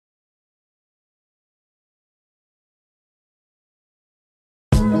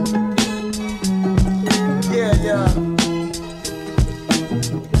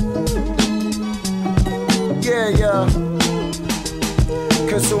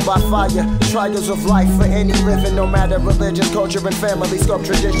by fire, trials of life for any living, no matter religion, culture, and family. Scope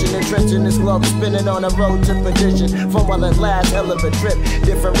tradition, entrenched in this globe, spinning on a road to perdition. Fun while it lasts, hell of a trip.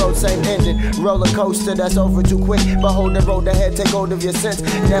 Different road, same engine. Roller coaster that's over too quick. Behold the road ahead, take hold of your sense.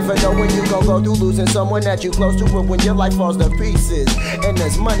 Never know when you gon' go through losing someone that you close to, but when your life falls to pieces. And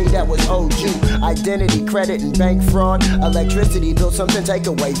there's money that was owed you. Identity, credit, and bank fraud. Electricity, built something, take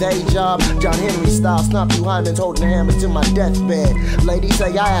away they job. John Henry style, snop you Hymens holding hammers to my deathbed. Ladies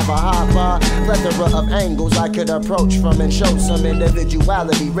say I have a high bar, plethora of angles I could approach from and show some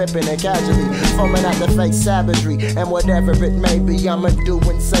individuality, ripping and casually, foaming at the face savagery, and whatever it may be, I'ma do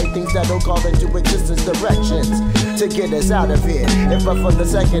and say things that'll call into existence directions to get us out of here. If but for the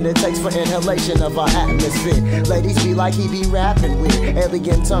second it takes for inhalation of our atmosphere. Ladies be like he be rapping with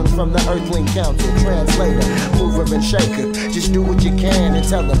alien tongue from the Earthling Council, translator, mover and shaker. Just do what you can and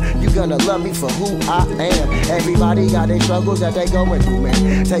tell them you gonna love me for who I am. Everybody got their struggles that they going through,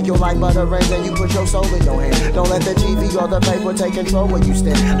 man. Take your life by the reins and you put your soul in your hand. Don't let the TV or the paper take control where you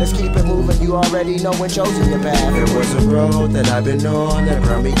stand. Let's keep it moving, you already know when chosen your path. There was a road that I've been on that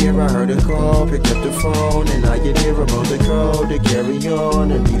brought me here. I heard a call, picked up the phone, and I get here about the code to carry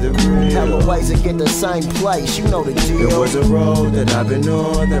on and be the real. Hella ways to get the same place, you know the deal. There was a road that I've been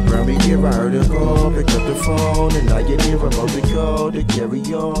on that brought me here. I heard a call, picked up the phone, and I get here about the code to carry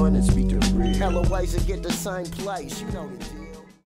on and speak the real. Hella ways to get the same place, you know the deal.